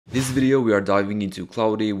This video we are diving into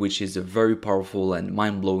Claude AI, which is a very powerful and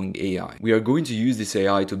mind-blowing AI. We are going to use this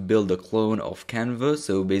AI to build a clone of Canva.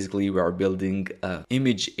 So basically we are building an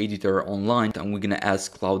image editor online, and we're gonna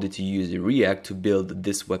ask Claude to use React to build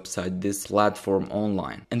this website, this platform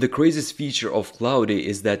online. And the craziest feature of Claude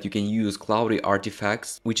is that you can use Claude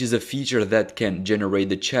artifacts, which is a feature that can generate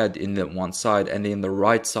the chat in the one side, and then the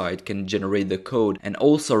right side can generate the code and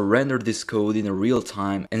also render this code in real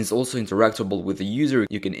time, and it's also interactable with the user.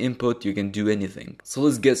 You can input, you can do anything. So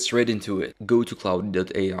let's get straight into it. Go to Claude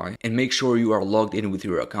AI and make sure you are logged in with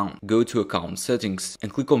your account. Go to account settings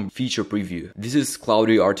and click on feature preview. This is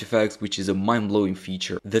Claude artifacts, which is a mind-blowing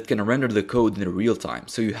feature that can render the code in real time,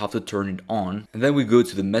 so you have to turn it on. And then we go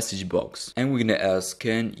to the message box and we're gonna ask,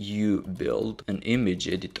 can you build an image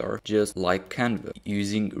editor just like Canva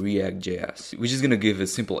using React.js, which is gonna give a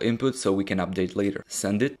simple input so we can update later.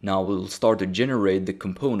 Send it. Now we'll start to generate the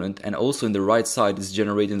component, and also in the right side is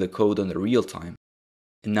generating the code on the real time.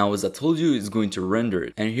 And now, as I told you, it's going to render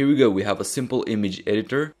it. And here we go, we have a simple image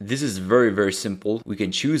editor. This is very simple. We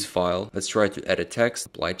can choose file. Let's try to edit text,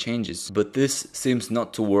 apply changes. But this seems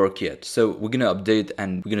not to work yet. So we're gonna update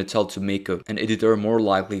and we're gonna tell to make an editor more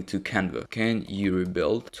likely to Canva. Can you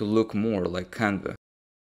rebuild to look more like Canva?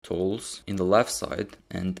 Tools in the left side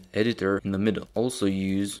and editor in the middle. Also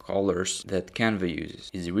use colors that Canva uses.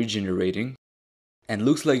 Is regenerating. And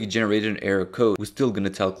looks like it generated an error code. We're still gonna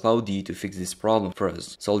tell Claude to fix this problem for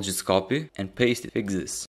us. So I'll just copy and paste it, fix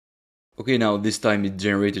this. Okay, now this time it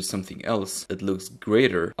generated something else that looks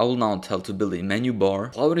greater. I will now tell to build a menu bar.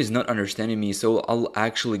 Claude is not understanding me, so I'll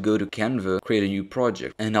actually go to Canva, create a new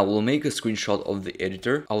project, and I will make a screenshot of the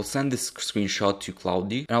editor. I'll send this screenshot to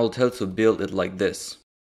Claude and I will tell to build it like this.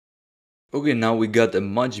 Okay, now we got a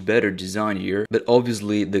much better design here, but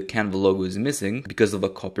obviously the Canva logo is missing because of a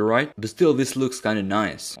copyright, but still this looks kinda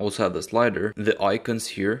nice. Also have the slider, the icons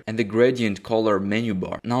here, and the gradient color menu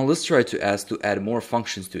bar. Now let's try to ask to add more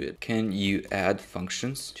functions to it. Can you add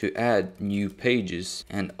functions to add new pages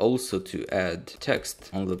and also to add text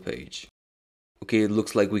on the page? Okay, it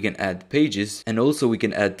looks like we can add pages and also we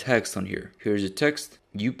can add text on here. Here's a text,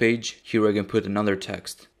 new page, here I can put another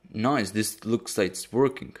text. Nice, this looks like it's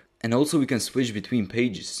working. And also we can switch between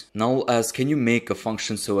pages. Now I'll ask, can you make a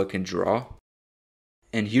function so I can draw?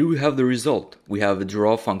 And here we have the result. We have a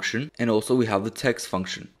draw function and also we have the text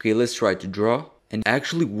function. Okay, let's try to draw, and it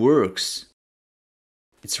actually works.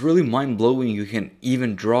 It's really mind-blowing, you can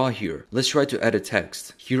even draw here. Let's try to add a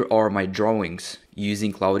text. Here are my drawings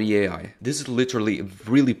using Claude AI. This is literally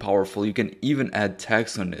really powerful. You can even add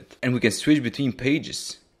text on it. And we can switch between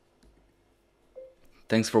pages.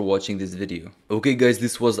 Thanks for watching this video. Okay guys,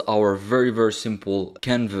 this was our very simple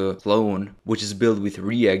Canva clone, which is built with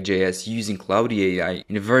React.js using Claude AI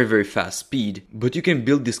in a very fast speed. But you can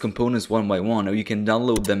build these components one by one, or you can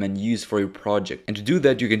download them and use for your project. And to do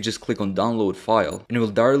that, you can just click on download file and it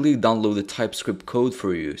will directly download the TypeScript code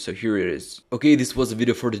for you. So here it is. Okay, this was the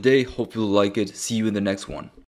video for today. Hope you'll like it. See you in the next one.